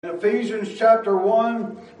In Ephesians chapter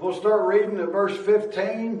 1, we'll start reading at verse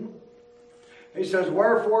 15. He says,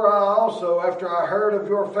 Wherefore I also, after I heard of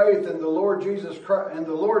your faith in the Lord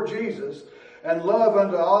Jesus and love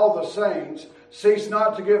unto all the saints, cease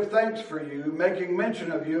not to give thanks for you, making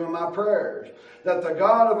mention of you in my prayers, that the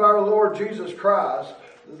God of our Lord Jesus Christ,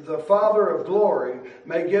 the Father of glory,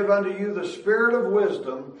 may give unto you the spirit of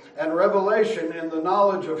wisdom and revelation in the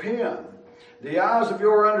knowledge of him, the eyes of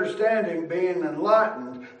your understanding being enlightened,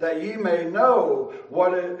 that ye may know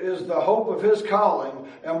what is the hope of his calling,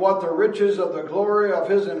 and what the riches of the glory of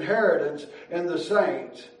his inheritance in the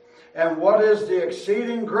saints, and what is the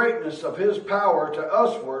exceeding greatness of his power to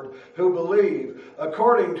usward who believe,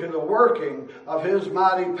 according to the working of his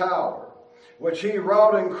mighty power, which he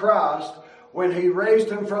wrought in Christ, when he raised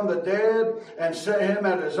him from the dead and set him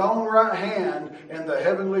at his own right hand in the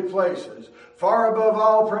heavenly places, far above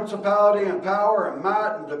all principality and power and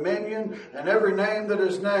might and dominion and every name that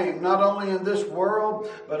is named, not only in this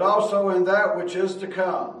world, but also in that which is to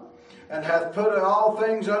come, and hath put all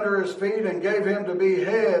things under his feet, and gave him to be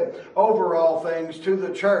head over all things to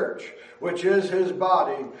the church, which is his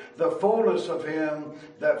body, the fullness of him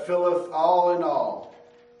that filleth all in all.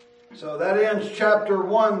 So that ends chapter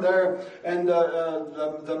 1 there, and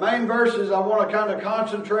the main verses I want to kind of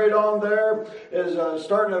concentrate on there is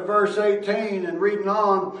starting at verse 18 and reading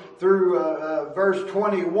on through verse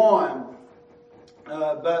 21.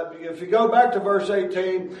 But if you go back to verse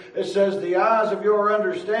 18, it says, the eyes of your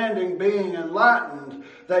understanding being enlightened,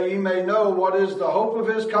 that ye may know what is the hope of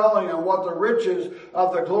his calling, and what the riches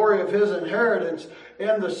of the glory of his inheritance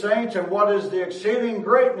in the saints, and what is the exceeding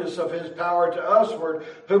greatness of his power to usward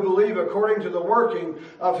who believe, according to the working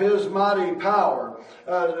of his mighty power.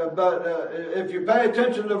 But if you pay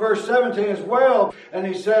attention to verse 17 as well, and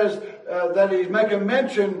he says that he's making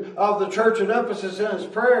mention of the church at Ephesus in his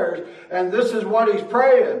prayers, and this is what he's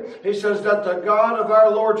praying. He says that the God of our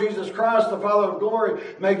Lord Jesus Christ, the Father of glory,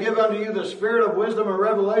 may give unto you the spirit of wisdom and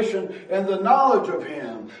revelation and the knowledge of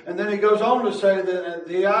him. And then he goes on to say that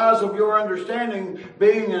the eyes of your understanding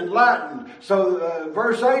being enlightened. So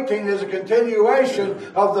verse 18 is a continuation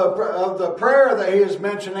of the prayer that he is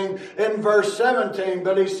mentioning in verse 17.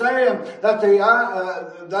 But he's saying that the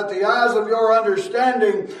eyes of your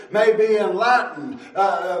understanding may be enlightened.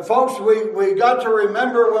 Folks, we got to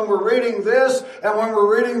remember when we're reading this and when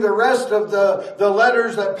we're reading the rest of the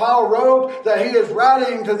letters that Paul wrote, that he is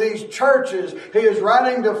writing to these churches. He is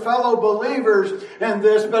writing to fellow believers in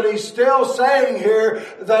this, but he's still saying here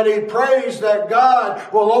that he prays that God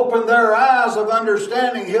will open their eyes of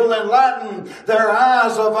understanding. He'll enlighten their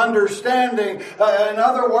eyes of understanding. In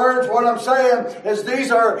other words, what I'm saying is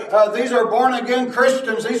these are born again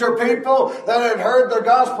Christians. These are people that had heard the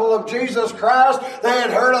gospel of Jesus Christ. They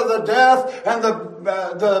had heard of the death and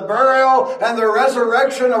the burial and the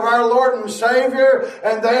resurrection of our Lord and Savior,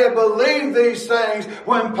 and they had believed these things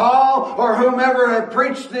when Paul or whomever had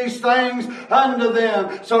preached these things unto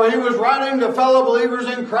them. So he was writing to fellow believers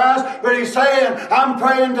in Christ, but he's saying, I'm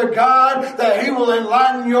praying to God that he will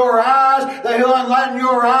enlighten your eyes, that he'll enlighten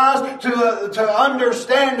your eyes to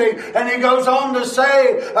understanding. And he goes on to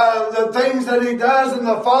say the things that he does in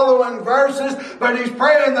the following verses, but he's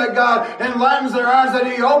praying that God enlightens their eyes,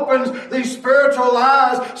 that he opens these spiritual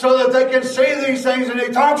eyes so that they can see these things. And he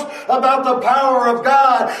talks about the power of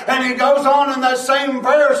God, and he goes on in that same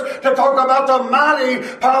verse to talk about the mighty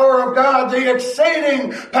power of God, the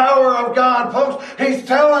exceeding power of God. Folks, he's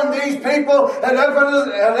telling these people at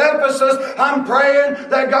Ephesus, I'm praying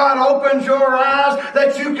that God opens your eyes,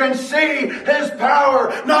 that you can see his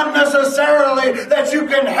power, not necessarily that you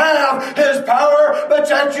can have his power, but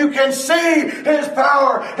that you can see his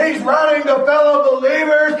power. He's writing to fellow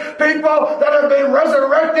believers, people that have been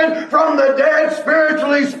resurrected from the dead,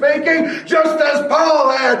 spiritually speaking, just as Paul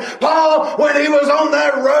had. Paul, when he was on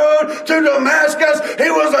that road to Damascus, he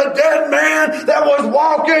was a dead man that was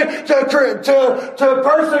walking to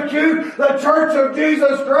persecute the church of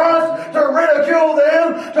Jesus Christ, to ridicule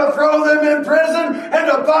them, to throw them in prison, and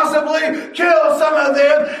to possibly kill some of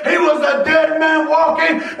them. He was a dead man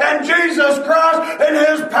walking, and Jesus Christ in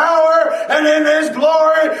his power and in his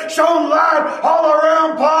glory shone light all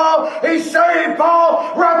around Paul. He saved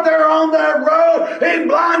Paul right there on that road. He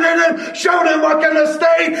blinded him, showed him what kind of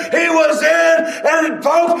state he was in, and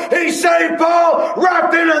folks, he saved Paul right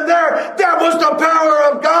then and there. That was the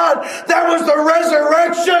power of God. That was the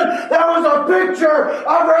resurrection. That was a picture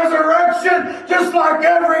of resurrection. Just like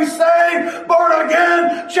every saved, born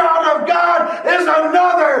again child of God is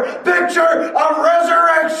another picture of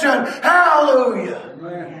resurrection. Hallelujah.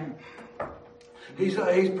 Amen. He's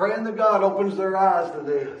praying that God opens their eyes to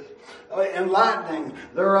this, enlightening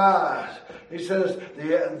their eyes. He says,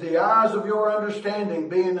 the eyes of your understanding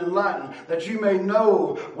being enlightened, that you may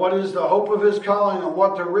know what is the hope of his calling, and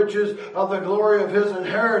what the riches of the glory of his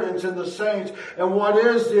inheritance in the saints, and what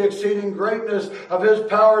is the exceeding greatness of his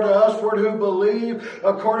power to usward who believe,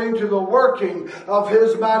 according to the working of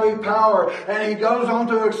his mighty power. And he goes on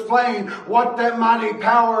to explain what that mighty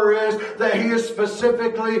power is that he is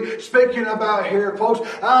specifically speaking about here. Folks,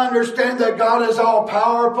 I understand that God is all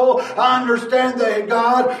powerful. I understand that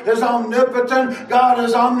God is omnipotent. God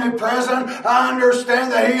is omnipresent. I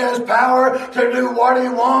understand that he has power to do what he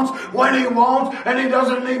wants, when he wants, and he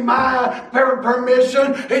doesn't need my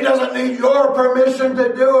permission. He doesn't need your permission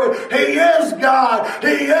to do it. He is God.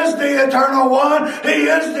 He is the eternal one. He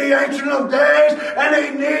is the Ancient of Days, and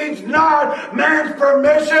he needs not man's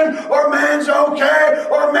permission or man's okay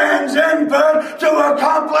or man's input to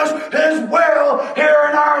accomplish his will here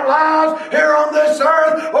in our lives, here on this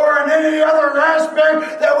earth, or in any other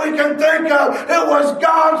aspect that we can think of. It was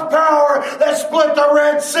God's power that split the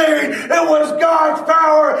Red Sea. It was God's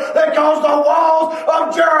power that caused the walls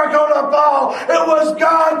of Jericho to fall. It was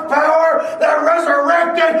God's power that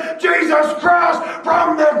resurrected Jesus Christ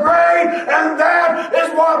from the grave. And that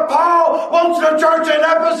is what Paul wants the church in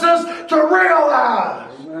Ephesus to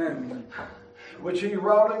realize. Amen. Which he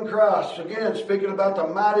wrought in Christ. Again, speaking about the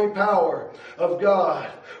mighty power of God,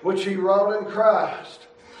 which he wrought in Christ,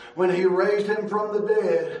 when he raised him from the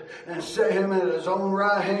dead and set him at his own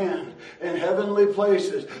right hand in heavenly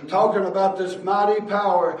places. Talking about this mighty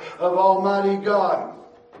power of Almighty God.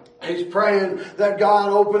 He's praying that God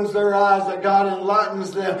opens their eyes, that God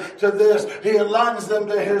enlightens them to this. He enlightens them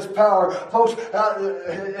to his power. Folks,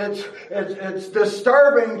 it's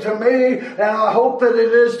disturbing to me, and I hope that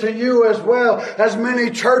it is to you as well, as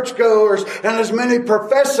many churchgoers and as many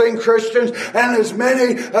professing Christians and as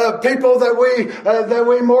many people that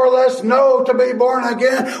we more or less know to be born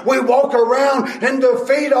again. We walk around in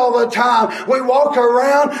defeat all the time. We walk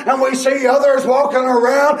around and we see others walking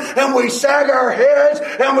around, and we sag our heads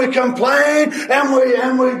and we complain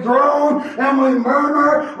and we groan and we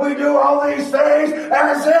murmur. We do all these things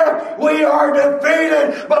as if we are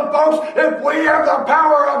defeated. But folks, if we have the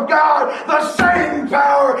power of God, the same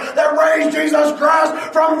power that raised Jesus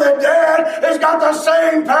Christ from the dead has got the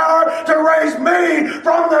same power to raise me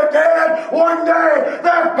from the dead one day.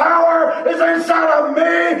 That power is inside of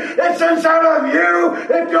me. It's inside of you.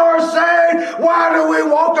 If you're saying, why do we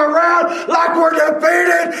walk around like we're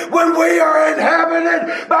defeated when we are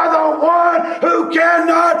inhabited by the one who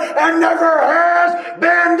cannot and never has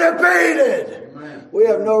been defeated? Amen. We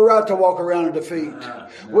have no right to walk around in defeat.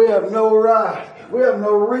 We have no right. We have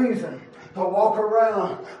no reason to walk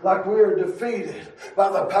around like we are defeated by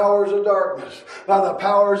the powers of darkness, by the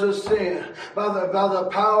powers of sin, by the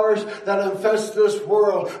powers that infest this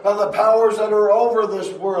world, by the powers that are over this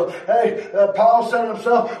world. Hey, Paul said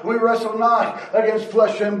himself, we wrestle not against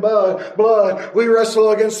flesh and blood. We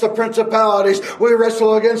wrestle against the principalities. We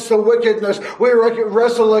wrestle against the wickedness. We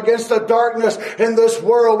wrestle against the darkness in this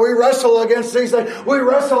world. We wrestle against these things. We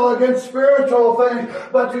wrestle against spiritual things.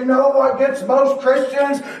 But you know what gets most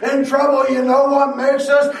Christians in trouble? You know what makes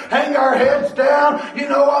us hang our heads down? You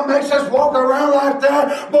know what makes us walk around like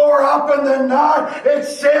that more often than not?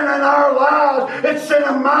 It's sin in our lives. It's sin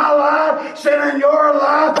in my life, sin in your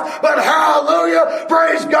life. But hallelujah,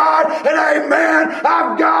 praise God and amen.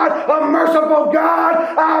 I've got a merciful God.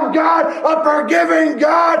 I've got a forgiving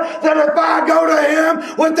God, that if I go to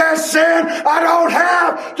him with that sin, I don't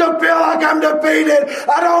have to feel like I'm defeated.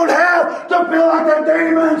 I don't have to feel like the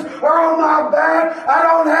demons are on my back. I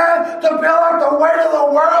don't have to feel like the weight of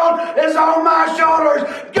the world is on my shoulders.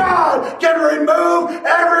 God can remove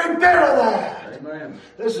every bit of that. Amen.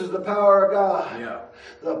 This is the power of God. Yeah.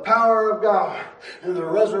 The power of God and the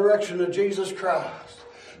resurrection of Jesus Christ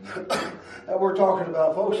that we're talking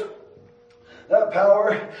about, folks. That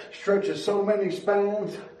power stretches so many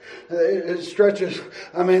spans. It stretches,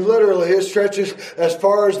 literally, it stretches as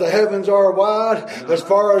far as the heavens are wide, as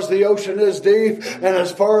far as the ocean is deep, and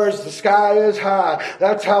as far as the sky is high.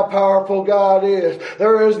 That's how powerful God is.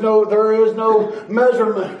 There is no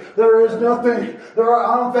measurement. There is nothing.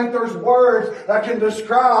 I don't think there's words that can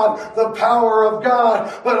describe the power of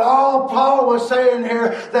God. But all Paul was saying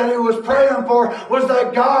here that he was praying for was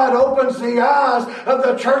that God opens the eyes of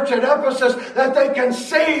the church at Ephesus, that they can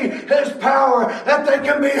see his power, that they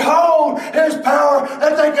can behold his power,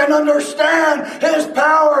 that they can understand his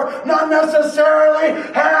power, not necessarily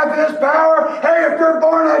have his power. Hey, if you're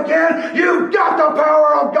born again, you've got the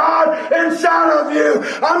power of God inside of you.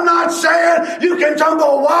 I'm not saying you can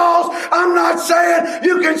tumble walls. I'm not saying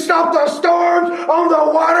you can stop the storms on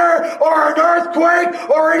the water or an earthquake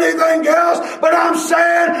or anything else, but I'm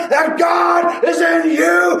saying that God is in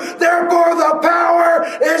you, therefore the power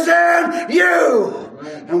is in you.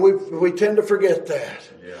 And we tend to forget that.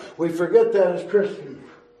 We forget that as Christians.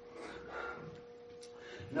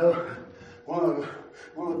 You know, one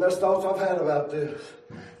of the best thoughts I've had about this,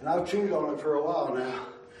 and I've chewed on it for a while now,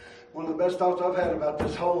 one of the best thoughts I've had about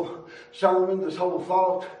this whole sermon, this whole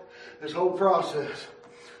thought, this whole process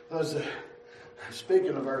was that,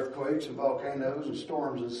 speaking of earthquakes and volcanoes and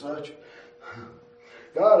storms and such,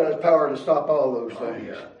 God has power to stop all those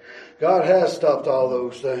things. God has stopped all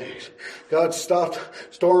those things. God stopped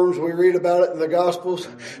storms. We read about it in the Gospels.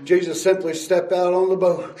 Jesus simply stepped out on the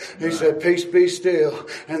boat. He said, "Peace, be still."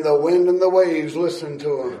 And the wind and the waves listened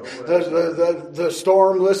to him. The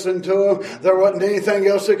storm listened to him. There wasn't anything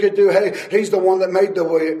else it could do. Hey, he's the one that made the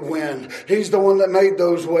wind. He's the one that made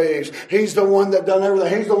those waves. He's the one that done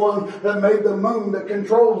everything. He's the one that made the moon that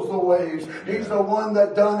controls the waves. He's the one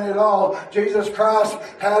that done it all. Jesus Christ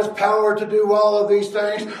has power to do all of these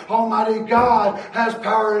things. Almighty God has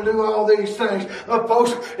power to do all these things. But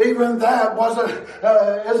folks, even that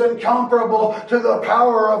isn't comparable to the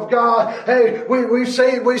power of God. Hey, we've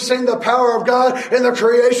seen the power of God in the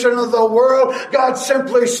creation of the world. God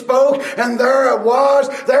simply spoke, and there it was.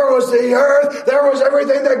 There was the earth. There was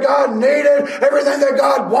everything that God needed, everything that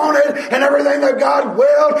God wanted, and everything that God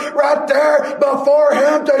willed right there before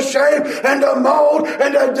Him to shape and to mold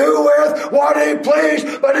and to do with what He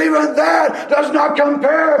pleased. But even that does not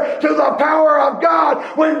compare to the power of God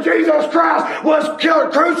when Jesus Christ was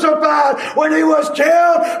crucified, when He was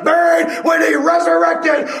killed, buried, when He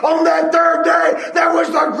resurrected on that third day. That was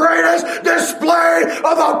the greatest display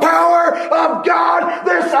of the power of God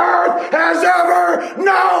this earth has ever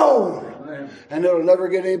known. And it'll never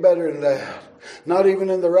get any better than that. Not even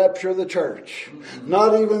in the rapture of the church.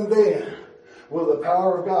 Not even then will the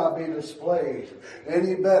power of God be displayed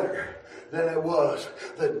any better than it was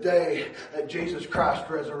the day that Jesus Christ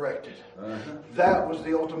resurrected. That was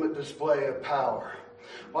the ultimate display of power.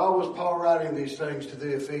 Why was Paul writing these things to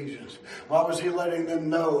the Ephesians? Why was he letting them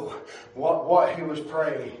know what he was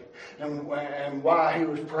praying and why he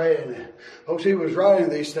was praying it? Folks, he was writing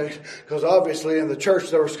these things because obviously in the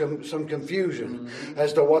church there was some confusion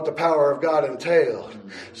as to what the power of God entailed.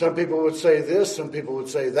 Some people would say this, some people would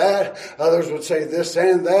say that, others would say this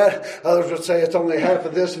and that, others would say it's only half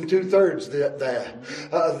of this and 2/3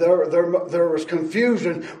 that. There was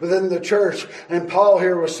confusion within the church, and Paul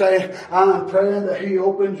here was saying, I'm praying that He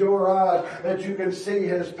opens your eyes, that you can see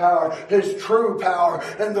His power, His true power,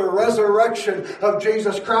 and the resurrection of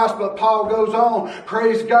Jesus Christ. But Paul goes on,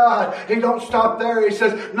 praise God. He don't stop there. He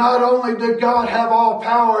says, not only did God have all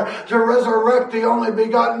power to resurrect the only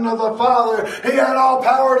begotten of the Father, He had all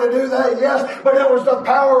power to do that, yes, but it was the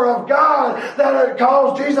power of God that had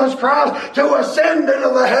caused Jesus Christ to ascend into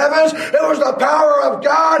the heavens. It was the power of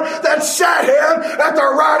God that set Him at the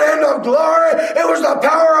right end of glory. It was the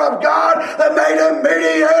power of God that made Him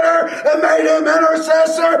mediator and made Him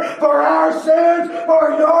intercessor for our sins,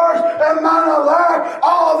 for yours and mine alike.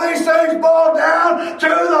 All these things boil down to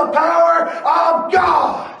the power of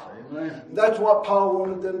God. Amen. That's what Paul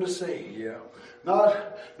wanted them to see. Yeah.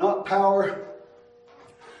 Not power.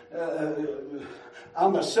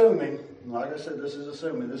 I'm assuming, like I said, this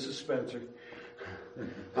is Spencer.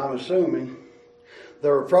 I'm assuming they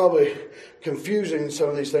were probably confusing some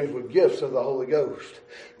of these things with gifts of the Holy Ghost,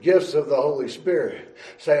 gifts of the Holy Spirit,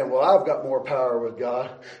 saying, well, I've got more power with God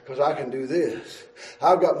because I can do this.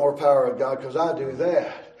 I've got more power with God because I do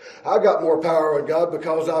that. I've got more power with God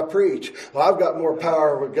because I preach. Well, I've got more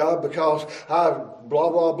power with God because I blah,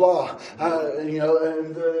 blah, blah. And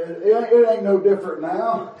it ain't no different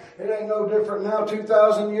now. It ain't no different now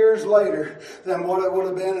 2,000 years later than what it would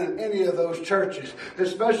have been in any of those churches,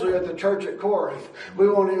 especially at the church at Corinth. We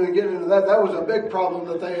won't even get into that. That was a big problem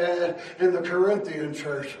that they had in the Corinthian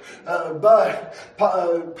church. But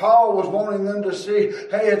Paul was wanting them to see,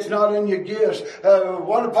 hey, it's not in your gifts.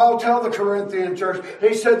 What did Paul tell the Corinthian church?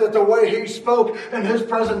 He said that the way he spoke in his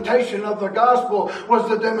presentation of the gospel was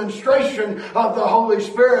the demonstration of the Holy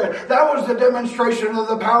Spirit. That was the demonstration of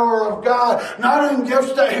the power of God. Not in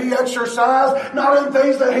gifts that he exercised, not in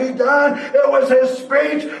things that he done. It was his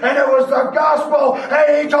speech and it was the gospel.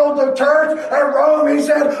 Hey, he told the church at Rome, he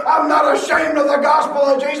said, I'm not ashamed of the gospel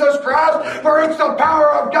of Jesus Christ, for it's the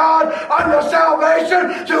power of God unto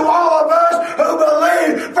salvation to all of us who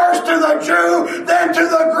believe, first to the Jew, then to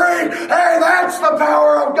the Greek. Hey, that's the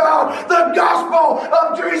power of God. God. The gospel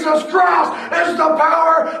of Jesus Christ is the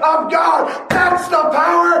power of God. That's the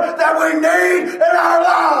power that we need in our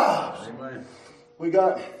lives. Amen. We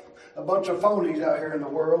got a bunch of phonies out here in the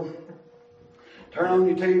world. Turn on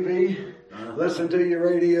your TV, listen to your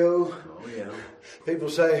radio. Oh, yeah. People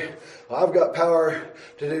say, well, I've got power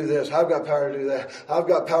to do this. I've got power to do that. I've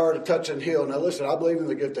got power to touch and heal. Now listen, I believe in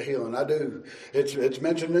the gift of healing. I do. It's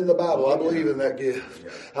mentioned in the Bible. I believe in that gift.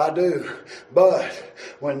 I do. But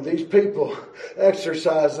when these people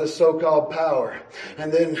exercise this so-called power,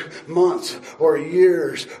 and then months or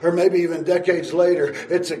years or maybe even decades later,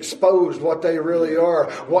 it's exposed what they really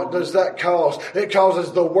are. What does that cause? It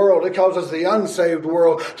causes the world, it causes the unsaved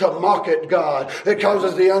world to mock at God. It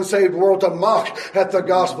causes the unsaved world to mock at the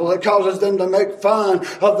gospel. It causes them to make fun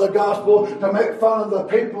of the gospel, to make fun of the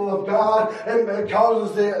people of God. It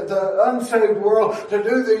causes the unsaved world to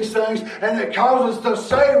do these things, and it causes the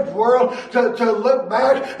saved world to look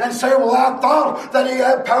back and say, well, I thought that he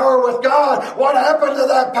had power with God. What happened to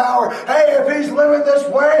that power? Hey, if he's living this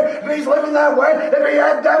way, if he's living that way, if he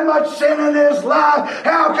had that much sin in his life,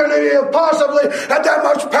 how could he have possibly had that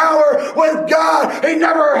much power with God? He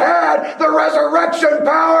never had the resurrection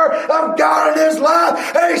power of God in his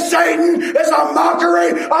life. Hey, Satan is a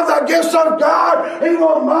mockery of the gifts of God. He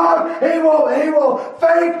will mock, he will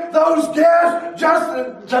fake those gifts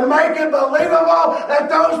just to make it believable that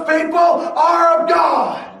those people are of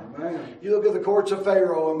God. Amen. You look at the courts of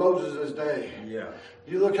Pharaoh in Moses' day. Yeah.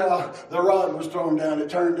 You look how the rod was thrown down. It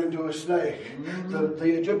turned into a snake. Mm-hmm.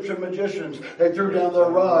 The Egyptian magicians, they threw down their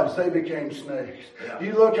rods. They became snakes. Yeah.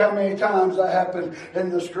 You look how many times that happened in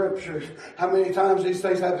the scriptures. How many times these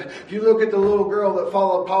things happen. You look at the little girl that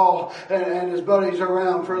followed Paul and his buddies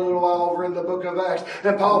around for a little while over in the book of Acts.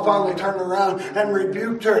 And Paul finally turned around and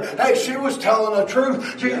rebuked her. Hey, she was telling the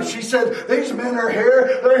truth. She said, these men are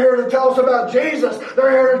here. They're here to tell us about Jesus.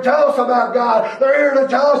 They're here to tell us about God. They're here to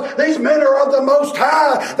tell us these men are of the Most High.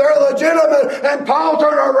 They're legitimate. And Paul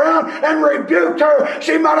turned around and rebuked her.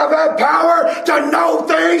 She might have had power to know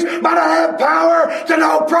things, might have had power to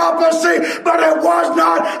know prophecy, but it was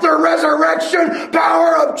not the resurrection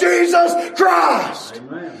power of Jesus Christ.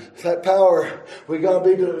 Amen. That power, we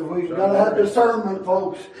gotta have discernment,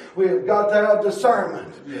 folks. We have got to have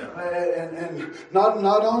discernment, and not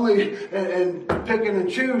only in picking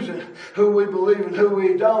and choosing who we believe and who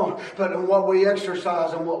we don't, but in what we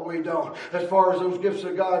exercise and what we don't. As far as those gifts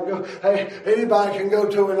of God go, hey, anybody can go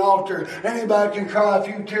to an altar. Anybody can cry a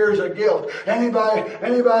few tears of guilt. Anybody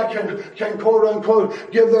can quote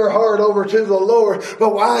unquote give their heart over to the Lord.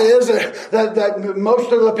 But why is it that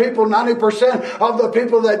most of the people, 90% of the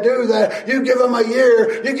people that do that, you give them a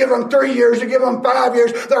year, you give them 3 years, you give them 5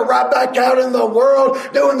 years, they're right back out in the world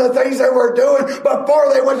doing the things they were doing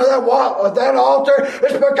before they went to that altar.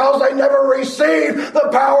 It's because they never received the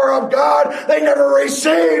power of God. They never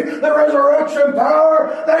received the resurrection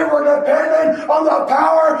power. They were dependent on the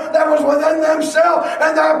power that was within themselves,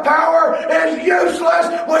 and that power is useless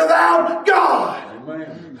without God.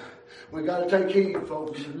 Amen. We got to take heed,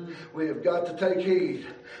 folks. Mm-hmm. We have got to take heed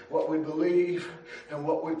what we believe and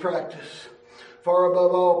what we practice. Far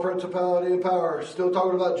above all principality and power. Still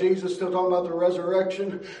talking about Jesus, still talking about the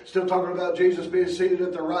resurrection, still talking about Jesus being seated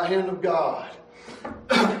at the right hand of God.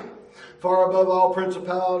 Far above all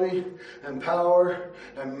principality and power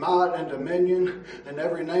and might and dominion and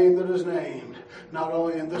every name that is named. Not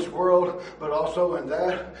only in this world, but also in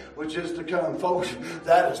that which is to come. Folks,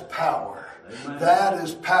 that is power. Amen. That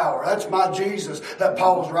is power. That's my Jesus that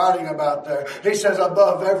Paul's writing about there. He says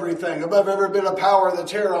above everything, above every bit of power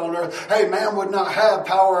that's here on earth. Hey, man would not have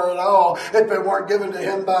power at all if it weren't given to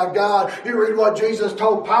him by God. You read what Jesus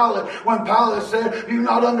told Pilate when Pilate said, you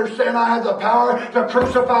not understand I have the power to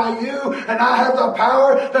crucify you and I have the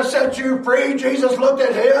power to set you free. Jesus looked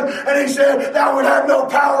at him and he said, thou would have no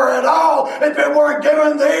power at all if it weren't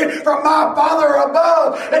given thee from my Father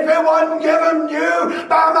above. If it wasn't given you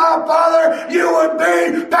by my Father, you would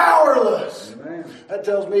be powerless. Amen. That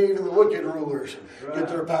tells me even the wicked rulers get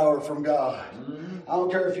their power from God. Mm-hmm. I don't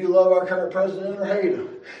care if you love our current president or hate him.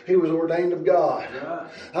 He was ordained of God. Right.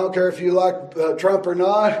 I don't care if you like Trump or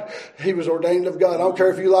not. He was ordained of God. I don't care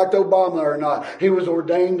if you liked Obama or not. He was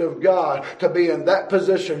ordained of God to be in that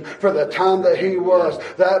position for the time that he was.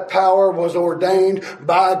 That power was ordained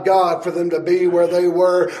by God for them to be where they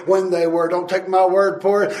were when they were. Don't take my word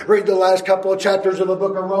for it. Read the last couple of chapters of the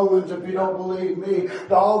book of Romans if you don't believe me.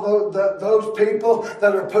 All those people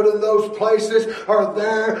that are put in those places are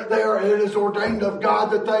there. It is ordained of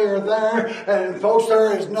God that they are there. And folks,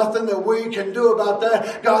 there is nothing that we can do about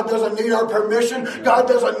that. God doesn't need our permission. God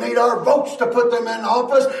doesn't need our votes to put them in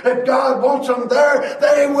office. If God wants them there,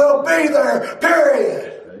 they will be there.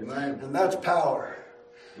 Period. And that's power.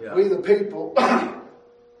 Yeah. We the people,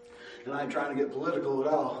 and I ain't trying to get political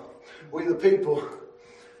at all. We the people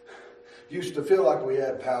used to feel like we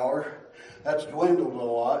had power. That's dwindled a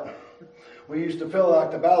lot. We used to feel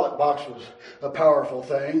like the ballot box was a powerful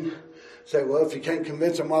thing. Say, well, if you can't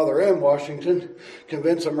convince them while they're in Washington,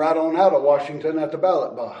 convince them right on out of Washington at the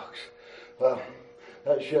ballot box. Well,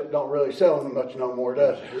 that ship don't really sell much no more,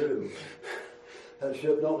 does it? True. That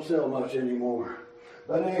ship don't sell much anymore.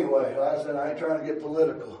 But anyway, like I said, I ain't trying to get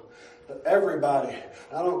political. But everybody,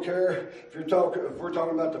 I don't care if we're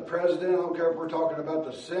talking about the president, I don't care if we're talking about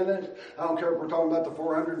the Senate, I don't care if we're talking about the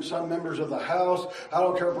 400 and some members of the House, I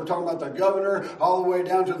don't care if we're talking about the governor, all the way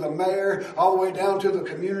down to the mayor, all the way down to the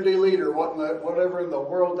community leader, whatever in the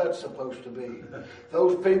world that's supposed to be.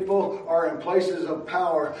 Those people are in places of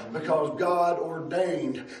power because God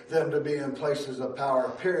ordained them to be in places of power,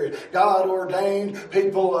 period. God ordained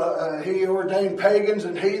people, He ordained pagans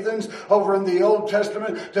and heathens over in the Old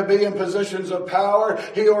Testament to be in positions of power.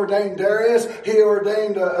 He ordained Darius. He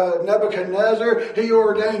ordained Nebuchadnezzar. He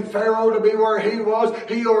ordained Pharaoh to be where he was.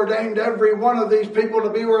 He ordained every one of these people to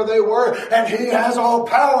be where they were. And He has all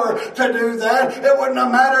power to do that. It wouldn't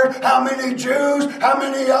have mattered how many Jews, how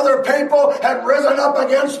many other people had risen up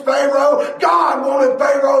against Pharaoh. God wanted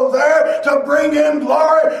Pharaoh there to bring Him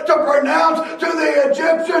glory, to pronounce to the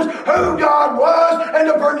Egyptians who God was, and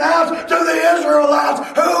to pronounce to the Israelites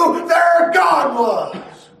who their God was.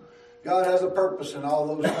 God has a purpose in all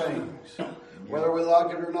those things, whether we like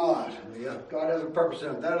it or not. God has a purpose in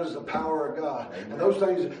it. That is the power of God. And those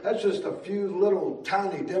things, that's just a few little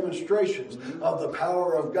tiny demonstrations of the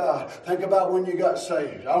power of God. Think about when you got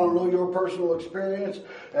saved. I don't know your personal experience,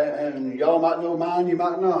 and y'all might know mine, you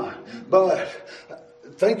might not. But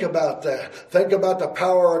think about that. Think about the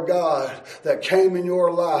power of God that came in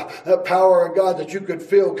your life. That power of God that you could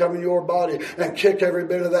feel come in your body and kick every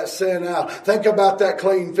bit of that sin out. Think about that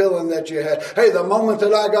clean feeling that you had. Hey, the moment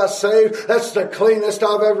that I got saved, that's the cleanest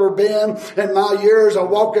I've ever been in my years of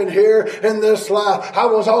walking here in this life. I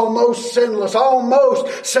was almost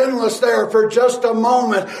sinless there for just a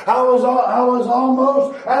moment. I was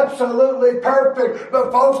almost absolutely perfect.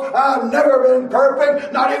 But folks, I've never been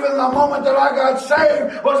perfect. Not even the moment that I got saved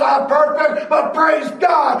was I perfect, but praise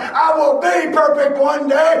God, I will be perfect one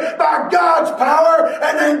day by God's power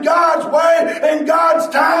and in God's way, in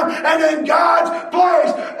God's time, and in God's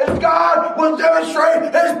place. And God will demonstrate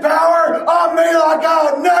His power on me like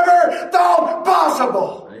I never thought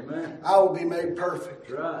possible. Amen. I will be made perfect.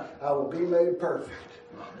 Right. I will be made perfect.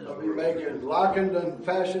 I'll be made likened and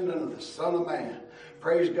fashioned unto the Son of Man.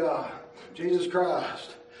 Praise God. Jesus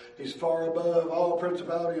Christ. He's far above all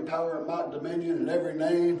principality and power and might and dominion and every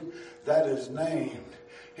name that is named.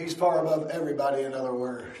 He's far above everybody, in other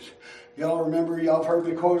words. Y'all remember, y'all have heard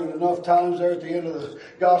me quoted enough times there at the end of the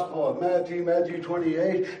Gospel of Matthew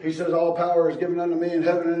 28. He says, all power is given unto me in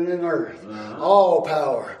heaven and in earth. All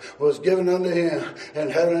power was given unto Him in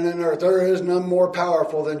heaven and in earth. There is none more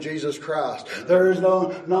powerful than Jesus Christ. There is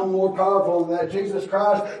none more powerful than that. Jesus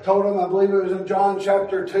Christ told him, I believe it was in John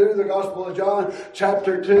chapter 2, the Gospel of John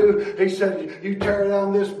chapter 2. He said, you tear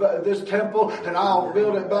down this temple and I'll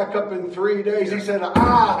build it back up in 3 days. He said,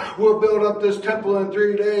 I will build up this temple in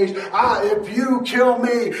 3 days. If you kill me,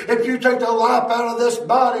 if you take the life out of this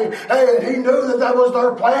body, hey, and He knew that was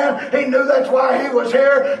their plan. He knew that's why He was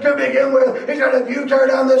here to begin with. He said, if you tear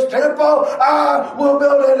down this temple, I will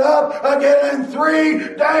build it up again in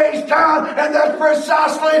 3 days' time. And that's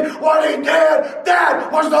precisely what He did. That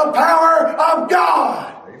was the power of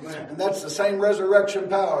God. Amen. And that's the same resurrection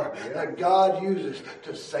power that God uses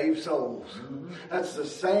to save souls. That's the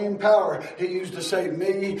same power He used to save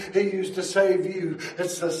me. He used to save you.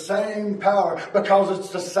 It's the same power because it's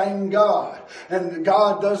the same God. And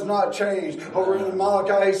God does not change. Over in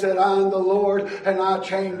Malachi, He said, I am the Lord and I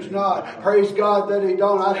change not. Praise God that He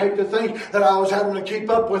don't. I'd hate to think that I was having to keep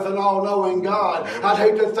up with an all-knowing God. I'd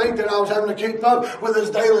hate to think that I was having to keep up with His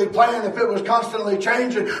daily plan if it was constantly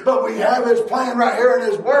changing. But we have His plan right here in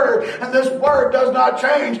His Word. And this Word does not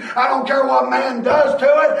change. I don't care what man does to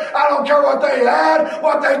it. I don't care what they add,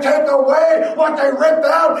 what they take away, what they rip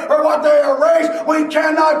out, or what they erase. We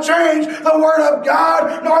cannot change the Word of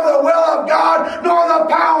God, nor the will of God, nor the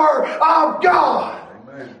power of God.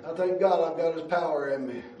 Amen. I thank God I've got His power in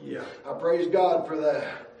me. Yeah. I praise God for that.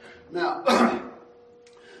 Now,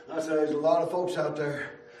 I say there's a lot of folks out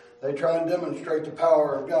there, they try and demonstrate the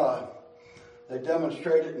power of God. They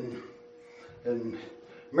demonstrate it in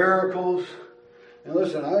miracles. And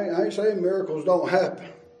listen, I ain't saying miracles don't happen.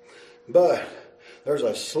 But there's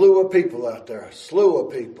a slew of people out there,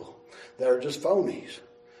 that are just phonies.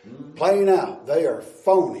 Plain out, they are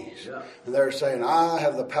phonies. Yeah. And they're saying, I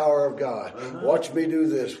have the power of God. Watch me do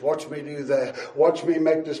this. Watch me do that. Watch me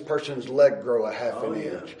make this person's leg grow a half an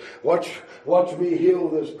inch. Watch me heal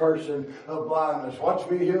this person of blindness. Watch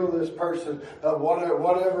me heal this person of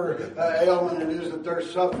whatever ailment it is that they're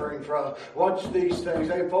suffering from. Watch these things.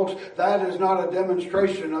 Hey, folks, that is not a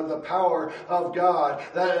demonstration of the power of God.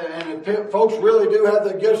 And if folks really do have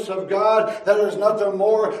the gifts of God, that is nothing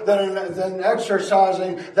more than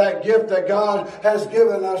exercising that gift that God has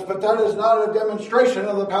given us. But that is not a demonstration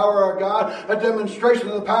of the power of God. A demonstration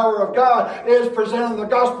of the power of God is presenting the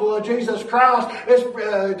gospel of Jesus Christ. It's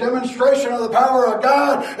a demonstration of the power of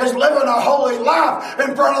God is living a holy life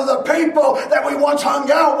in front of the people that we once hung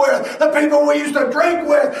out with, the people we used to drink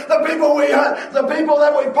with, the people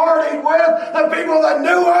that we partied with, the people that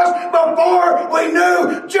knew us before we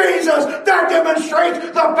knew Jesus. That demonstrates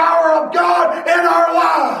the power of God in our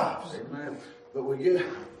lives. Amen. But we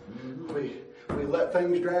let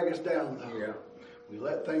things drag us down, though. Yeah. We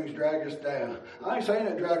let things drag us down. I ain't saying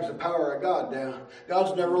it drags the power of God down.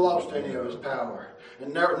 God's never lost any of His power.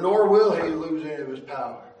 And nor will He lose any of His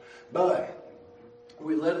power. But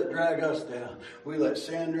we let it drag us down. We let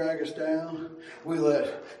sin drag us down. We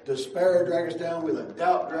let despair drag us down. We let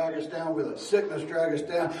doubt drag us down. We let sickness drag us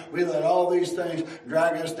down. We let all these things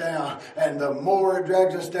drag us down. And the more it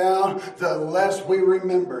drags us down, the less we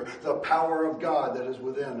remember the power of God that is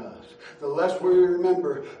within us. The less we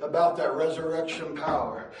remember about that resurrection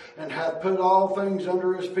power. And hath put all things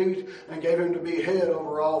under His feet and gave Him to be head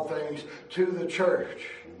over all things to the church.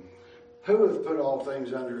 Who hath put all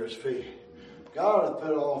things under His feet? God hath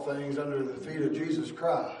put all things under the feet of Jesus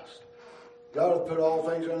Christ. God hath put all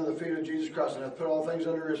things under the feet of Jesus Christ and hath put all things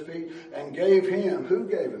under His feet and gave Him. Who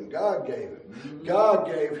gave Him? God gave Him. God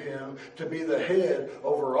gave Him to be the head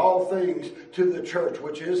over all things to the church,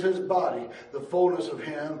 which is His body, the fullness of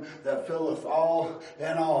Him that filleth all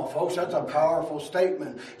in all. Folks, that's a powerful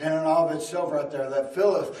statement in and of itself right there. That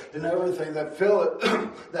filleth in everything, that filleth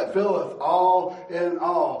all in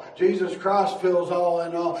all. Jesus Christ fills all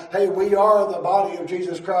in all. Hey, we are the body of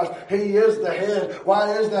Jesus Christ. He is the head.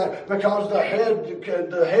 Why is that? Because the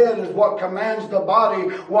head is what commands the body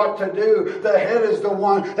what to do. The head is the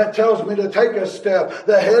one that tells me to take a step.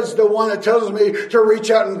 The head's the one that tells me to reach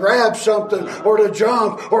out and grab something or to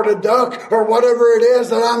jump or to duck or whatever it is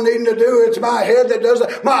that I'm needing to do. It's my head that does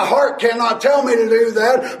it. My heart cannot tell me to do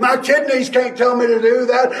that. My kidneys can't tell me to do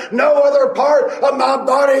that. No other part of my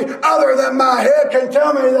body other than my head can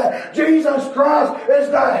tell me that. Jesus Christ is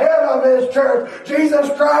the head of His church. Jesus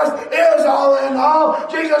Christ is all in all.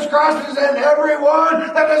 Jesus Christ is in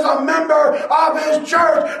everyone that is a member of His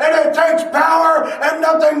church. And it takes power and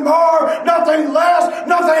nothing more, nothing less,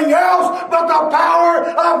 nothing else but the power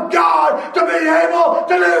of God to be able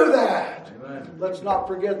to do that. Amen. Let's not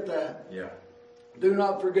forget that. Yeah. Do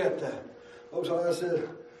not forget that. Folks, like I said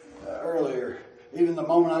earlier, even the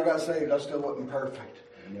moment I got saved, I still wasn't perfect.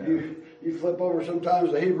 Yeah. You flip over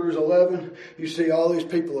sometimes to Hebrews 11, you see all these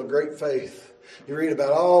people of great faith. You read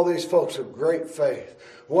about all these folks of great faith.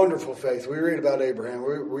 Wonderful faith. We read about Abraham.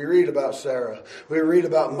 We read about Sarah. We read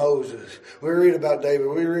about Moses. We read about David.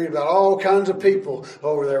 We read about all kinds of people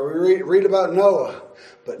over there. We read about Noah.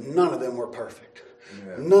 But none of them were perfect.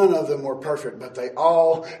 Yeah. None of them were perfect, but they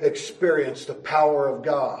all experienced the power of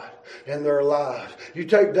God in their lives. You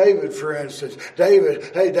take David, for instance.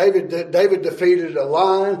 David defeated a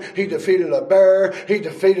lion. He defeated a bear. He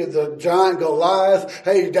defeated the giant Goliath.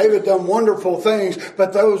 Hey, David done wonderful things,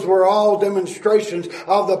 but those were all demonstrations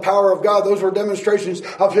of the power of God. Those were demonstrations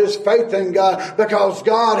of his faith in God, because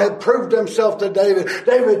God had proved Himself to David.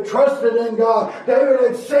 David trusted in God.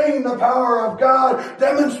 David had seen the power of God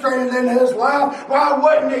demonstrated in his life. Why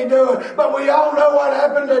wouldn't he do it? But we all know what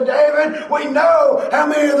happened to David. We know how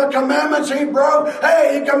many of the commandments he broke.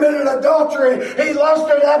 Hey, he committed adultery. He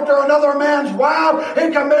lusted after another man's wife.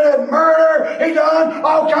 He committed murder. He done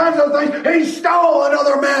all kinds of things. He stole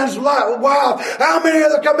another man's wife. How many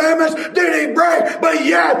of the commandments did he break? But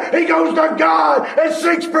yet he goes to God and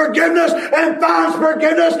seeks forgiveness and finds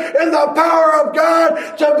forgiveness in the power of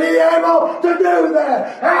God to be able to do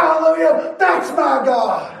that. Hallelujah. That's my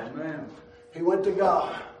God. Amen. He went to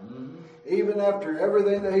God. Even after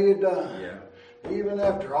everything that he had done. Yeah. Even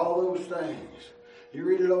after all those things. You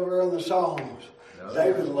read it over in the Psalms.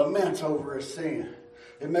 David laments over his sin.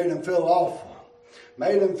 It made him feel awful.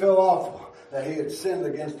 Made him feel awful. that he had sinned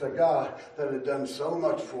against a God that had done so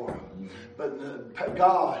much for him. But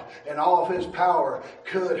God, in all of his power,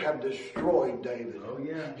 could have destroyed David. Oh,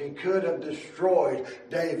 yeah. He could have destroyed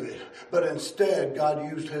David. But instead, God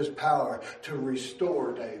used his power to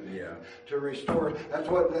restore David. Yeah. To restore. That's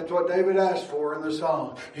what David asked for in the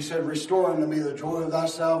song. He said, restore unto me the joy of thy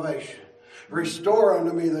salvation. Restore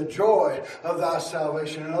unto me the joy of thy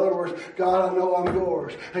salvation. In other words, God, I know I'm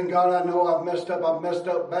yours. And God, I know I've messed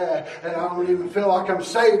up bad. And I don't even feel like I'm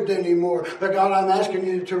saved anymore. But God, I'm asking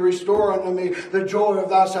you to restore unto me the joy of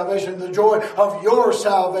thy salvation, the joy of your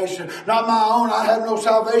salvation. Not my own. I have no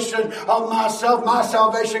salvation of myself. My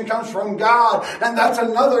salvation comes from God. And that's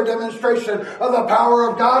another demonstration of the power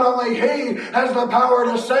of God. Only he has the power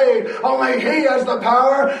to save. Only he has the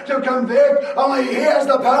power to convict. Only he has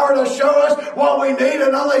the power to show us what we need,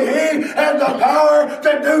 and only he has the power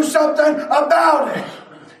to do something about it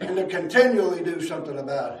and to continually do something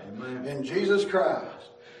about it. Amen. In Jesus Christ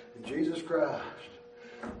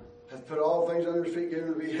hath put all things under his feet,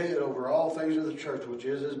 given to be head over all things of the church, which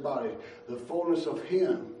is his body, the fullness of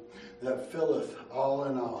him that filleth all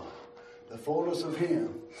in all. The fullness of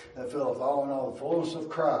him that filleth all in all. The fullness of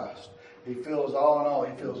Christ. He fills all in all.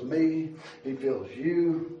 He fills me. He fills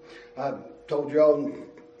you. I told y'all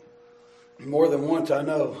more than once, I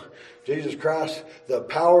know, Jesus Christ, the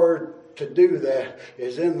power to do that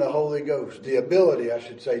is in the Holy Ghost. The ability, I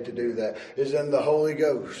should say, to do that is in the Holy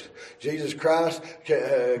Ghost. Jesus Christ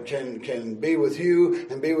can be with you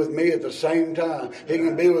and be with me at the same time. He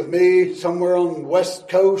can be with me somewhere on the West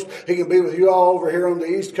Coast. He can be with you all over here on the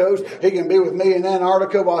East Coast. He can be with me in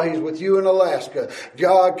Antarctica while he's with you in Alaska.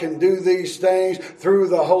 God can do these things through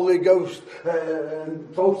the Holy Ghost.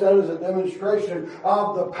 And folks, that is a demonstration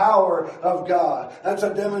of the power of God. That's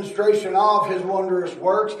a demonstration of his wondrous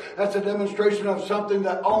works. That's a demonstration of something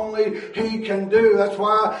that only he can do. That's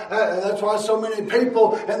why so many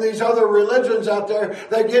people in these other religions out there,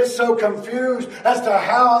 they get so confused as to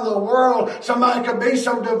how in the world somebody could be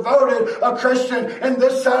so devoted, a Christian in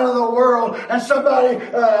this side of the world, and somebody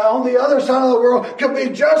on the other side of the world could be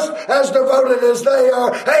just as devoted as they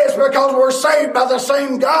are. Hey, it's because we're saved by the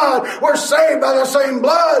same God. We're saved by the same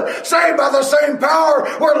blood, saved by the same power.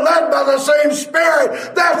 We're led by the same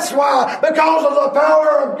Spirit. That's why, because of the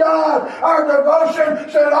power of God, our devotion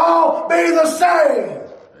should all be the same.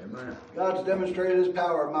 Amen. God's demonstrated his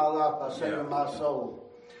power in my life by saving my soul.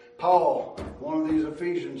 Paul wanted these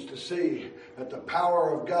Ephesians to see that the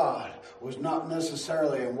power of God was not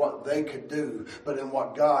necessarily in what they could do, but in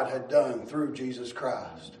what God had done through Jesus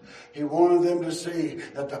Christ. He wanted them to see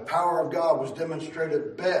that the power of God was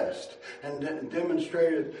demonstrated best and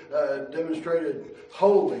demonstrated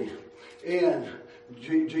wholly in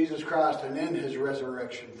Jesus Christ and in his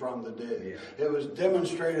resurrection from the dead. Yeah. It was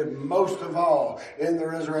demonstrated most of all in the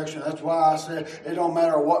resurrection. That's why I said it don't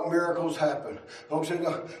matter what miracles happen. Folks, it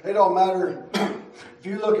don't matter. If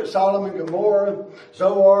you look at Sodom and Gomorrah,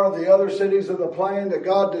 Zoar, the other cities of the plain that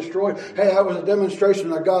God destroyed, hey, that was a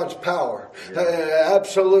demonstration of God's power. Yeah.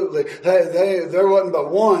 Absolutely. There wasn't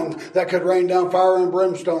but one that could rain down fire and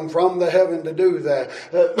brimstone from the heaven to do that.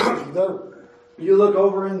 You look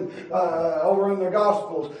over in the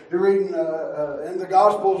Gospels. You're reading in the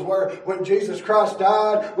Gospels where when Jesus Christ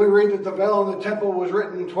died, we read that the veil in the temple was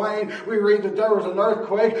rent in twain. We read that there was an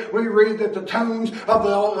earthquake. We read that the tombs of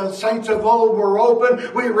the saints of old were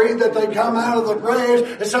open. We read that they come out of the graves.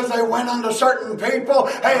 It says they went unto certain people.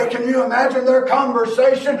 Hey, can you imagine their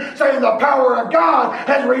conversation saying the power of God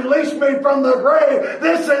has released me from the grave?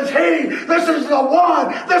 This is He. This is the one.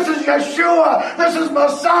 This is Yeshua. This is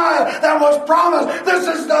Messiah that was promised. This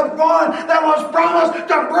is the one that was promised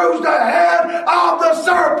to bruise the head of the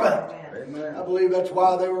serpent. Amen. I believe that's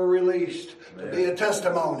why they were released, to be a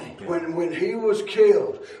testimony. When he was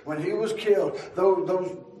killed, those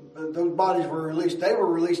bodies were released. They were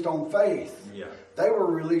released on faith. Yeah. They were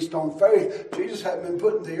released on faith. Jesus hadn't been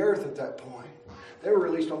put in the earth at that point. They were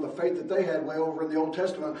released on the faith that they had way over in the Old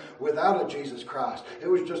Testament without a Jesus Christ. It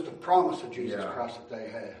was just a promise of Jesus Christ that they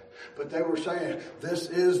had. But they were saying, this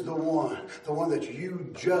is the one that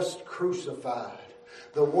you just crucified.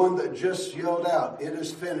 The one that just yelled out, it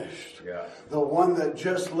is finished. Yeah. The one that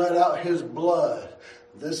just let out his blood.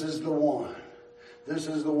 This is the one. This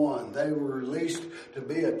is the one. They were released to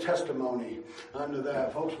be a testimony unto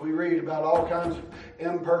that. Folks, we read about all kinds of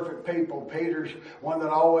imperfect people. Peter's one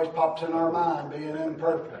that always pops in our mind, being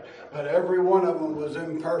imperfect. but every one of them was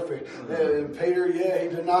imperfect. And Peter,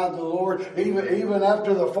 he denied the Lord. Even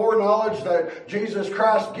after the foreknowledge that Jesus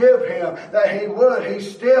Christ gave him, that he would, he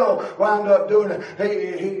still wound up doing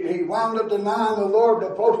it. He wound up denying the Lord.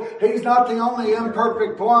 But folks, he's not the only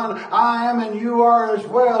imperfect one. I am and you are as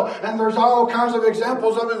well. And there's all kinds of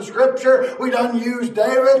examples of it in Scripture. We done use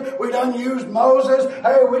David. We done use Moses.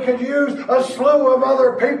 Hey, we could use a slew of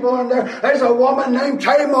other people in there. There's a woman named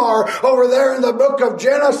Tamar over there in the book of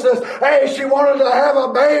Genesis. Hey, she wanted to have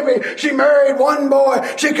a baby. She married one boy.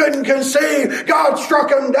 She couldn't conceive. God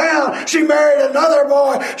struck him down. She married another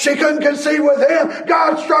boy. She couldn't conceive with him.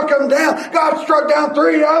 God struck him down. God struck down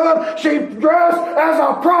 3 of them. She dressed as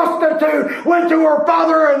a prostitute. Went to her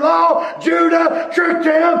father-in-law, Judah, tricked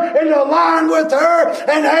him into lying with her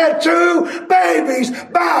and had 2 babies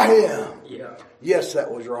by him. Yeah. Yes,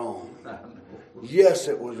 that was wrong. Yes,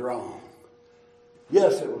 it was wrong.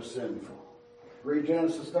 Yes, it was sinful. Read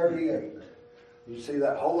Genesis 38. You see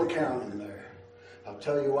that whole account in there. I'll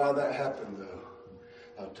tell you why that happened, though.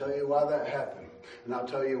 I'll tell you why that happened. And I'll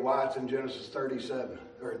tell you why it's in Genesis 37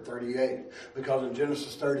 or 38. Because in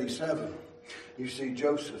Genesis 37, you see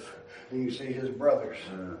Joseph and you see his brothers.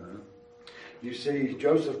 You see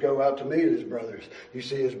Joseph go out to meet his brothers. You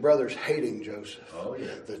see his brothers hating Joseph. Oh,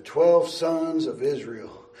 yeah. The 12 sons of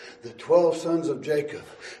Israel. The 12 sons of Jacob,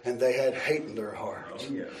 and they had hate in their hearts.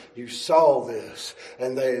 Oh, yeah. You saw this,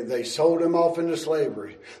 and they sold him off into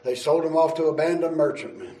slavery. They sold him off to abandoned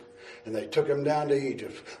merchantmen, and they took him down to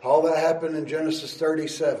Egypt. All that happened in Genesis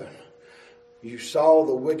 37. You saw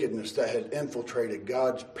the wickedness that had infiltrated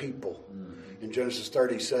God's people in Genesis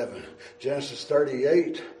 37. Genesis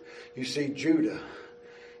 38, you see Judah.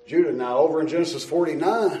 Judah, now over in Genesis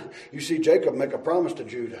 49, you see Jacob make a promise to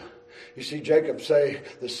Judah. You see Jacob say,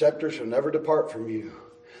 the scepter shall never depart from you.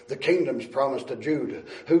 The kingdom's promised to Judah.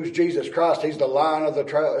 Who's Jesus Christ? He's the Lion of the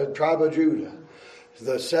tribe of Judah.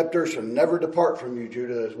 The scepter shall never depart from you,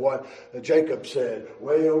 Judah, is what Jacob said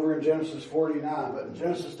way over in Genesis 49. But in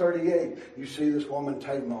Genesis 38, you see this woman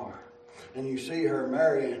Tamar. And you see her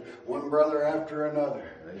marrying one brother after another.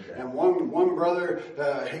 And one brother,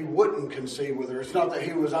 he wouldn't conceive with her. It's not that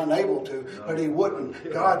he was unable to, but he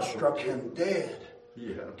wouldn't. God struck him dead.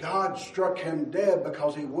 Yeah. God struck him dead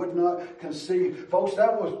because he would not conceive. Folks,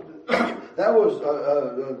 that was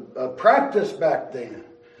a practice back then.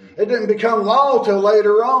 It didn't become law till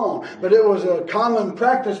later on, but it was a common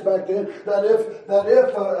practice back then that if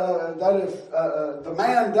the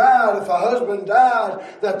man died, if a husband died,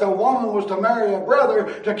 that the woman was to marry a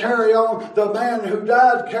brother to carry on the man who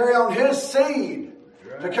died, carry on his seed,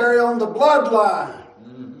 to carry on the bloodline.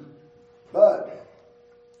 Mm-hmm. But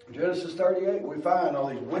Genesis 38, we find all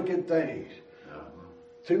these wicked things.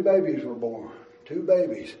 2 babies were born. 2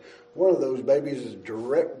 babies. One of those babies is a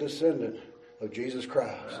direct descendant of Jesus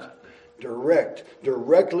Christ.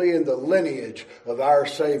 Directly in the lineage of our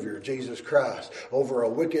Savior, Jesus Christ, over a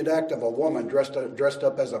wicked act of a woman dressed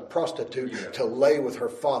up as a prostitute to lay with her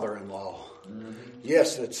father-in-law. Mm-hmm.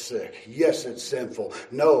 Yes, it's sick. Yes, it's sinful.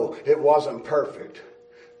 No, it wasn't perfect.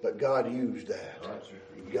 But God used that.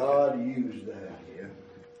 God used that.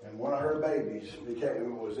 And one of her babies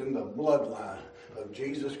was in the bloodline of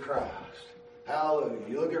Jesus Christ. Hallelujah.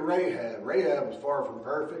 You look at Rahab. Rahab was far from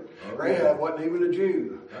perfect. Rahab wasn't even a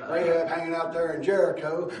Jew. Rahab hanging out there in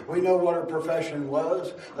Jericho. We know what her profession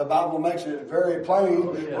was. The Bible makes it very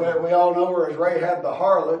plain. We all know her as Rahab the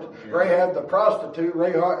harlot, Rahab the prostitute,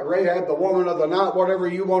 Rahab the woman of the night, whatever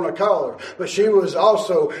you want to call her. But she was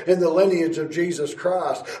also in the lineage of Jesus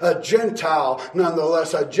Christ. A Gentile,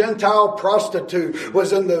 nonetheless. A Gentile prostitute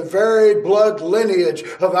was in the very blood lineage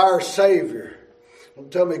of our Savior. Don't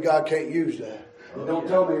tell me God can't use that. Don't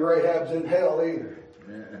tell me Rahab's in hell either.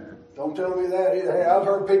 Don't tell me that either. Hey, I've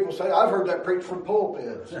heard people say, I've heard that preached from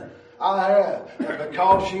pulpits. I have. And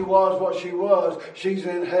because she was what she was, she's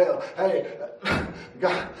in hell. Hey,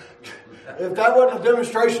 God, if that wasn't a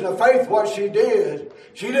demonstration of faith, what she did,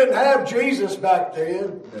 she didn't have Jesus back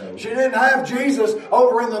then. She didn't have Jesus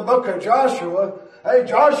over in the book of Joshua. Hey,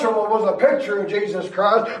 Joshua was a picture of Jesus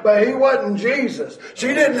Christ, but he wasn't Jesus. She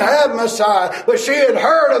didn't have Messiah, but she had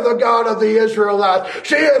heard of the God of the Israelites.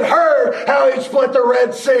 She had heard how he split the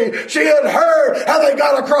Red Sea. She had heard how they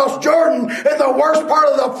got across Jordan in the worst part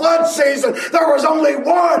of the flood season. There was only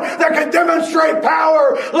one that could demonstrate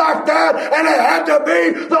power like that, and it had to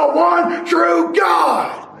be the one true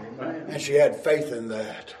God. Amen. And she had faith in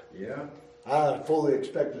that. Yeah. I fully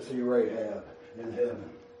expect to see Rahab in heaven.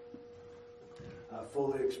 I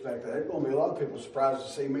fully expect that. There's going to be a lot of people surprised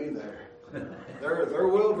to see me there. There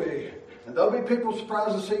will be. And there'll be people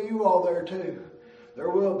surprised to see you all there too. There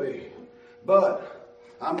will be. But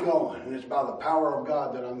I'm going, and it's by the power of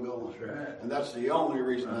God that I'm going. Right. And that's the only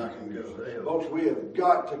reason I can go. Folks, we have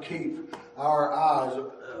got to keep our eyes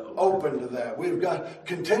open to that. We've got to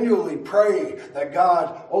continually pray that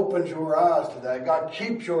God opens your eyes to that. God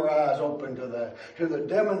keeps your eyes open to that, to the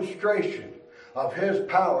demonstration of His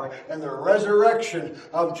power and the resurrection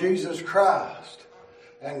of Jesus Christ.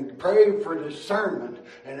 And pray for discernment.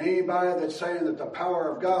 And anybody that's saying that the power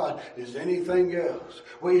of God is anything else.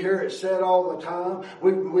 We hear it said all the time.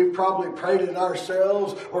 We've probably prayed it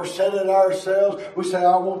ourselves or said it ourselves. We say,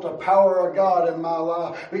 I want the power of God in my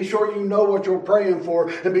life. Be sure you know what you're praying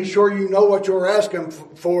for. And be sure you know what you're asking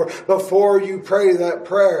for before you pray that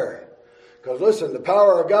prayer. Because listen, the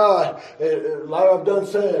power of God, like I've done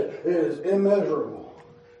said, is immeasurable.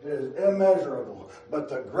 It is immeasurable. But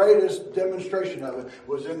the greatest demonstration of it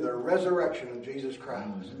was in the resurrection of Jesus Christ.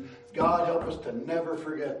 Mm-hmm. God help us to never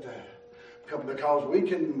forget that. Because we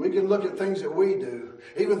can look at things that we do,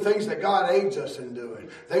 even things that God aids us in doing,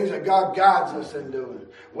 things that God guides us in doing,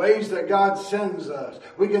 ways that God sends us.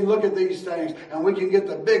 We can look at these things and we can get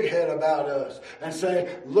the big head about us and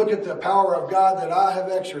say, look at the power of God that I have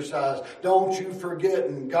exercised. Don't you forget.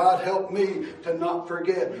 And God help me to not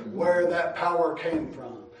forget where that power came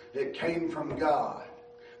from. It came from God.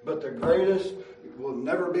 But the greatest will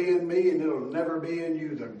never be in me, and it will never be in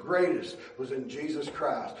you. The greatest was in Jesus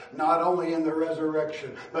Christ. Not only in the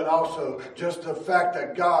resurrection, but also just the fact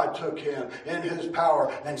that God took Him in His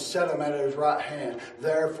power and set Him at His right hand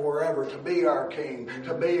there forever to be our King,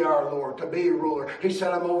 to be our Lord, to be ruler. He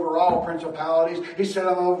set Him over all principalities. He set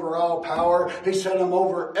Him over all power. He set Him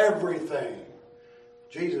over everything.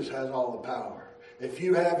 Jesus has all the power. If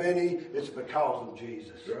you have any, it's because of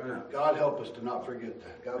Jesus. Right. God help us to not forget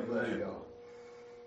that. God bless you all.